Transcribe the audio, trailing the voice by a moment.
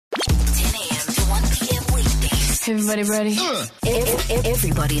Everybody ready?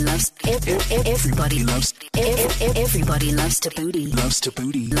 Everybody loves Thabooty.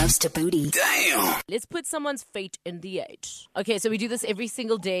 Loves Thabooty. Damn. Let's put someone's fate in the age. Okay, so we do this every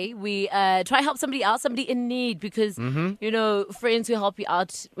single day. We try help somebody out, somebody in need, because friends who help you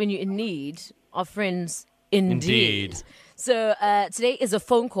out when you're in need are friends indeed. So today is a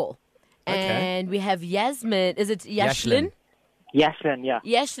phone call, and we have Yasmin. Is it Yashlin? Yashlin, yeah.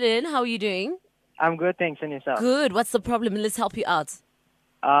 Yashlin, how are you doing? I'm good, thanks, and yourself? Good. What's the problem? Let's help you out.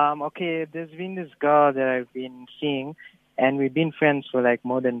 Okay, there's been this girl that I've been seeing, and we've been friends for like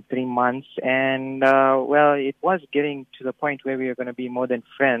more than 3 months, and it was getting to the point where we were going to be more than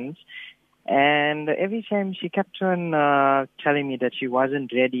friends, and every time she kept on telling me that she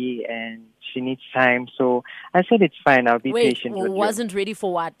wasn't ready and she needs time, so I said it's fine, I'll be patient with you. Wasn't ready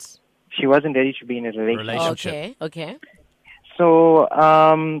for what? She wasn't ready to be in a relationship. Okay. So,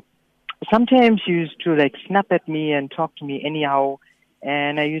 sometimes she used to like snap at me and talk to me anyhow,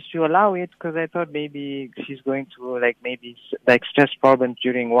 and I used to allow it because I thought maybe she's going through like stress problems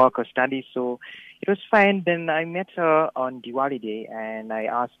during work or studies, so it was fine. Then I met her on Diwali Day and I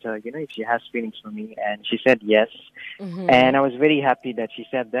asked her, if she has feelings for me, and she said yes. And I was very happy that she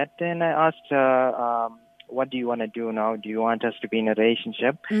said that. Then I asked her, what do you want to do now? Do you want us to be in a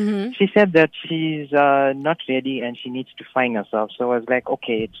relationship? She said that she's not ready and she needs to find herself. So I was like,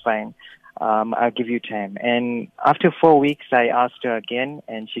 okay, it's fine. I'll give you time. And after 4 weeks, I asked her again,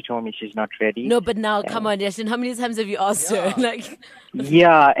 and she told me she's not ready. No, but now, come on, Yashin, how many times have you asked her?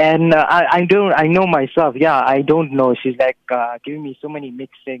 Yeah, and I know myself. Yeah, I don't know. She's like giving me so many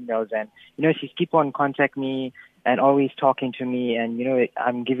mixed signals, and she's keep on contacting me and always talking to me, and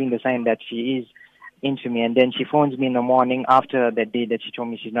I'm giving the sign that she is into me, and then she phones me in the morning after that day that she told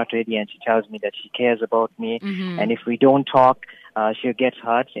me she's not ready, and she tells me that she cares about me, and if we don't talk, she'll get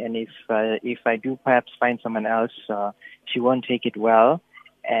hurt, and if I do perhaps find someone else, she won't take it well.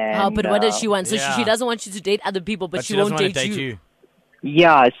 And, but what does she want? So she doesn't want you to date other people, but she won't date you.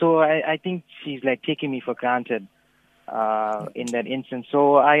 Yeah, so I think she's like taking me for granted in that instance.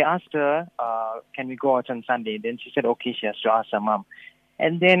 So I asked her, can we go out on Sunday? Then she said, okay, she has to ask her mom.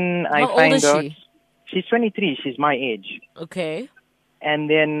 And then I find out she's 23. She's my age. Okay. And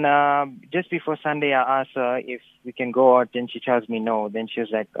then just before Sunday, I asked her if we can go out. Then she tells me no. Then she was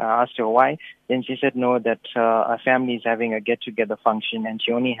like, I asked her why. Then she said no, that our family is having a get-together function, and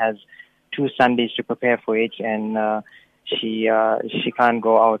she only has 2 Sundays to prepare for it, and she can't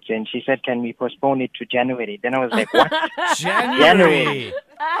go out. And she said, can we postpone it to January? Then I was like, what? January?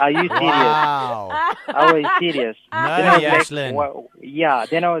 Are you serious? Wow. I was serious. No, Yashlin. Yeah.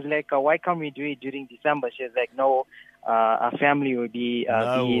 Then I was like, why can't we do it during December? She was like, no, our family will be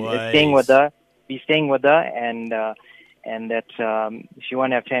staying with her, and that she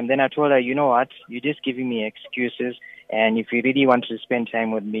won't have time. Then I told her, you know what? You're just giving me excuses, and if you really wanted to spend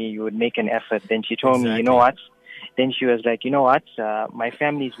time with me, you would make an effort. Then she told me, you know what? Then she was like, you know what? My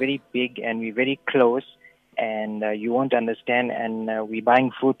family is very big and we're very close, and you won't understand, and we're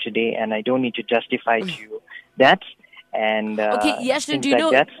buying food today, and I don't need to justify to you that. And okay, Yashlin, do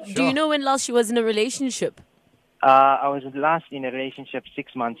you know when last she was in a relationship? I was last in a relationship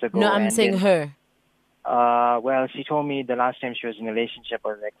 6 months ago. No, I'm saying her. Well, she told me the last time she was in a relationship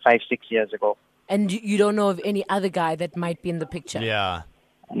was like 5-6 years ago. And you don't know of any other guy that might be in the picture? Yeah.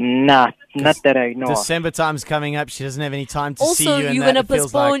 Nah, not that I know. December time's coming up. She doesn't have any time to see you. Also, you're gonna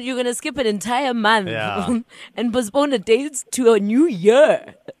postpone. You're gonna skip an entire month and postpone the dates to a new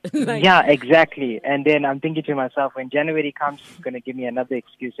year. Yeah, exactly. And then I'm thinking to myself, when January comes, she's gonna give me another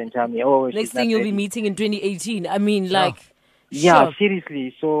excuse and tell me, "Oh, next thing you'll be meeting in 2018." I mean, yeah,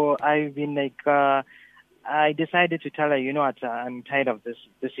 seriously. So I've been like, I decided to tell her, you know what? I'm tired of this.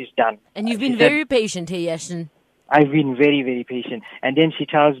 This is done. And you've been very patient here, Yashin. I've been very, very patient. And then she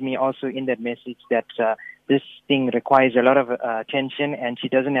tells me also in that message that this thing requires a lot of attention, and she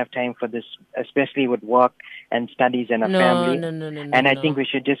doesn't have time for this, especially with work and studies and a family. No. I think we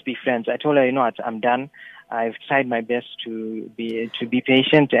should just be friends. I told her, you know what, I'm done. I've tried my best to be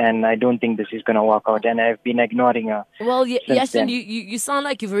patient, and I don't think this is going to work out. And I've been ignoring her. Well, Yashin, you sound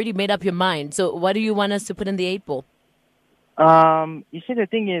like you've already made up your mind. So what do you want us to put in the 8 ball? You see, the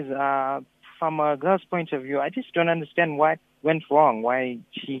thing is, from a girl's point of view, I just don't understand what went wrong, why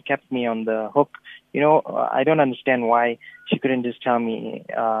she kept me on the hook. I don't understand why she couldn't just tell me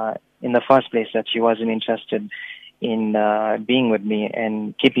in the first place that she wasn't interested in being with me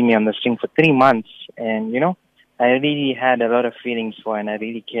and keeping me on the string for 3 months. And, I really had a lot of feelings for her, and I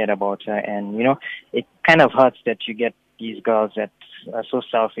really cared about her. And, it kind of hurts that you get these girls that so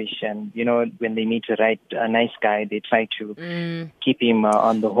selfish, and when they meet a nice guy, they try to keep him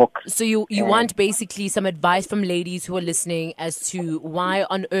on the hook. So you want basically some advice from ladies who are listening as to why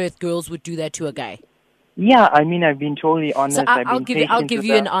on earth girls would do that to a guy? Yeah, I mean, I've been totally honest. So I'll give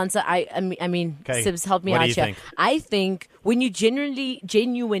you an answer. I mean, Okay. Sibs, help me What out do you here. think? I think when you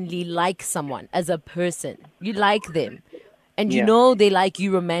genuinely like someone as a person, you like them, and you Yeah. know they like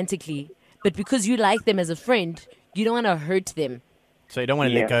you romantically, but because you like them as a friend, you don't want to hurt them. So you don't want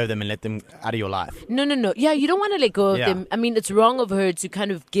to Yeah. let go of them and let them out of your life. No. Yeah, you don't want to let go of Yeah. them. I mean, it's wrong of her to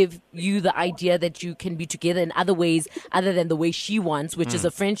kind of give you the idea that you can be together in other ways other than the way she wants, which is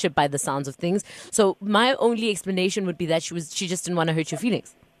a friendship by the sounds of things. So my only explanation would be that she just didn't want to hurt your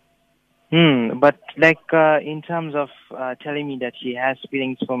feelings. But in terms of telling me that she has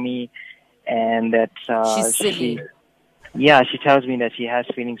feelings for me, and that She's silly. she tells me that she has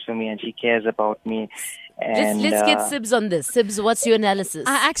feelings for me and she cares about me. And Let's get Sibs on this. Sibs, what's your analysis?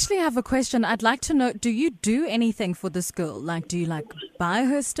 I actually have a question. I'd like to know, do you do anything for this girl? Like, do you buy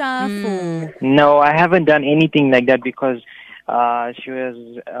her stuff or? No, I haven't done anything like that because she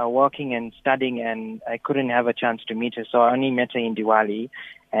was working and studying, and I couldn't have a chance to meet her. So I only met her in Diwali,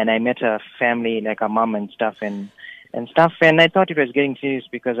 and I met her family, like her mom and stuff, and I thought it was getting serious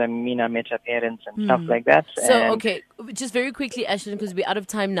because I met her parents and stuff like that. So, and okay, just very quickly, Ashlyn, because we're out of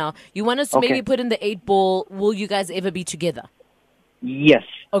time now. You want us to Okay. maybe put in the 8 ball, will you guys ever be together? Yes.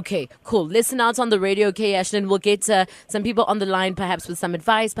 Okay, cool. Listen out on the radio, okay, Ashlyn. We'll get some people on the line, perhaps with some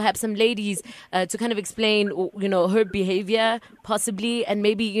advice, perhaps some ladies to kind of explain, her behavior, possibly. And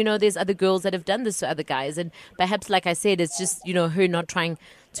maybe, there's other girls that have done this to other guys. And perhaps, like I said, it's just, her not trying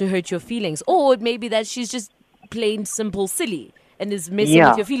to hurt your feelings. Or it may be that she's just plain simple silly and is messing Yeah.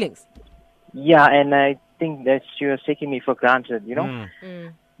 with your feelings. Yeah, and I think that she was taking me for granted,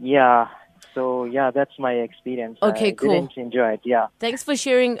 Yeah. So, that's my experience. Okay, I cool. didn't enjoy it, yeah. Thanks for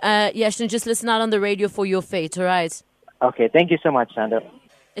sharing, Yashin. Just listen out on the radio for your fate, all right? Okay, thank you so much, Sandra.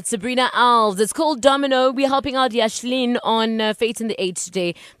 It's Sabrina Alves. It's called Domino. We're helping out Yashlin on Fate in the 8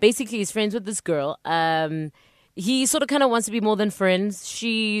 today. Basically, he's friends with this girl. He sort of kind of wants to be more than friends.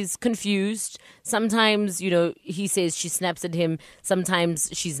 She's confused. Sometimes, he says she snaps at him. Sometimes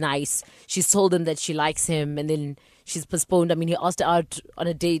she's nice. She's told him that she likes him, and then she's postponed. I mean, he asked her out on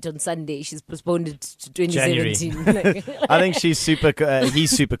a date on Sunday. She's postponed it to 2017. I think he's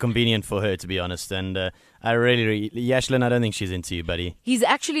super convenient for her, to be honest. And I really, Yashlin, I don't think she's into you, buddy. He's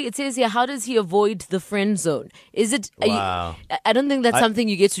actually, it says here, how does he avoid the friend zone? Is it? Wow. I don't think that's something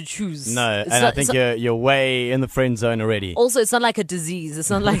you get to choose. No, It's and not- I think it's not- you're way in the friend zone already. Also, it's not like a disease.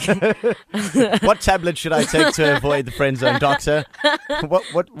 It's not like What tablet should I take to avoid the friend zone, doctor?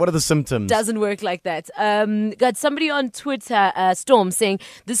 What are the symptoms? doesn't work like that. Got somebody on Twitter, Storm, saying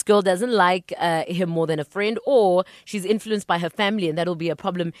this girl doesn't like him more than a friend, or she's influenced by her family, and that'll be a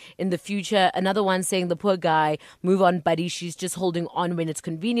problem in the future. Another one saying the poor guy, move on, buddy. She's just holding on when it's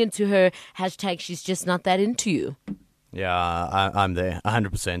convenient to her. # she's just not that into you. Yeah, I'm there,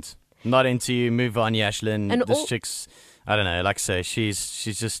 100%. Not into you. Move on, Yashlin. And This chick's, I don't know. Like I say, she's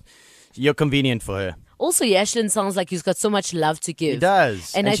just, you're convenient for her. Also, Yashlin sounds like he's got so much love to give. He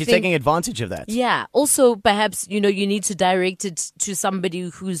does, And and I she's think- taking advantage of that. Yeah. Also, perhaps, you need to direct it to somebody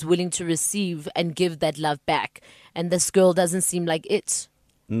who's willing to receive and give that love back. And this girl doesn't seem like it.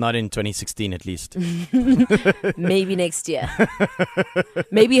 Not in 2016, at least. Maybe next year.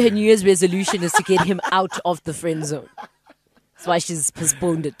 Maybe her New Year's resolution is to get him out of the friend zone. That's why she's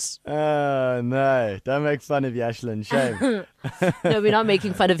postponed it. Oh, no. Don't make fun of Yashlin. Shame. No, we're not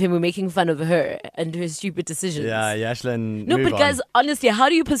making fun of him. We're making fun of her and her stupid decisions. Yeah, Yashlin. No, move but on. guys, honestly, how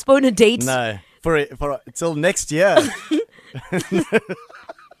do you postpone a date? No, for till next year.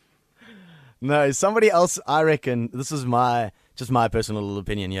 No, somebody else. I reckon this is just my personal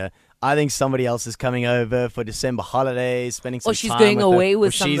opinion. Yeah, I think somebody else is coming over for December holidays, spending some Or she's time going with away her. with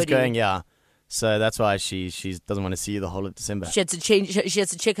Or somebody. She's going, yeah. So that's why she doesn't want to see you the whole of December. She had to change. She has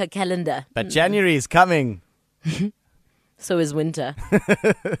to check her calendar. But January is coming. So is winter.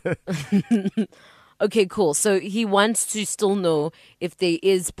 Okay, cool. So he wants to still know if there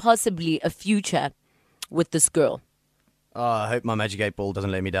is possibly a future with this girl. Oh, I hope my Magic 8 Ball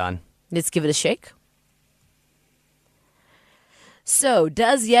doesn't let me down. Let's give it a shake. So,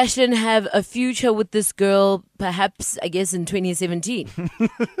 does Yashin have a future with this girl, perhaps, I guess, in 2017?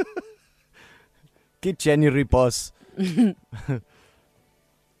 Get January, boss.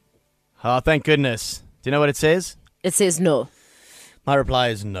 Oh, thank goodness. Do you know what it says? It says no. My reply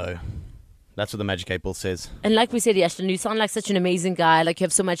is no. That's what the Magic 8 Ball says. And like we said, Yashin, you sound like such an amazing guy, like you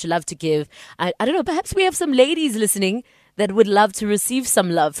have so much love to give. I don't know, perhaps we have some ladies listening that would love to receive some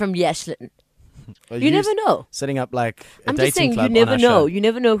love from Yashlin. Are You never know. Setting up like a I'm dating just saying, club you never on our know. show. You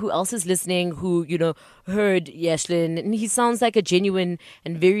never know who else is listening, who, heard Yashlin. And he sounds like a genuine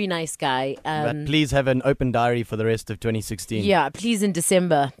and very nice guy. But please have an open diary for the rest of 2016. Yeah, please in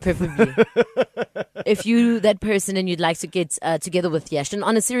December, preferably. If you that person and you'd like to get together with Yashlin,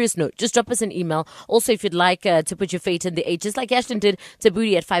 on a serious note, just drop us an email. Also, if you'd like to put your fate in the H, just like Yashlin did,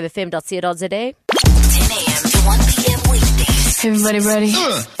 Thabooty at 5fm.co.za. 10 a.m. to 1 p.m. weekdays. Everybody ready?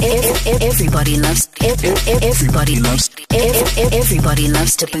 Everybody loves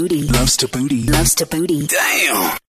Thabooty. Loves Thabooty. Damn.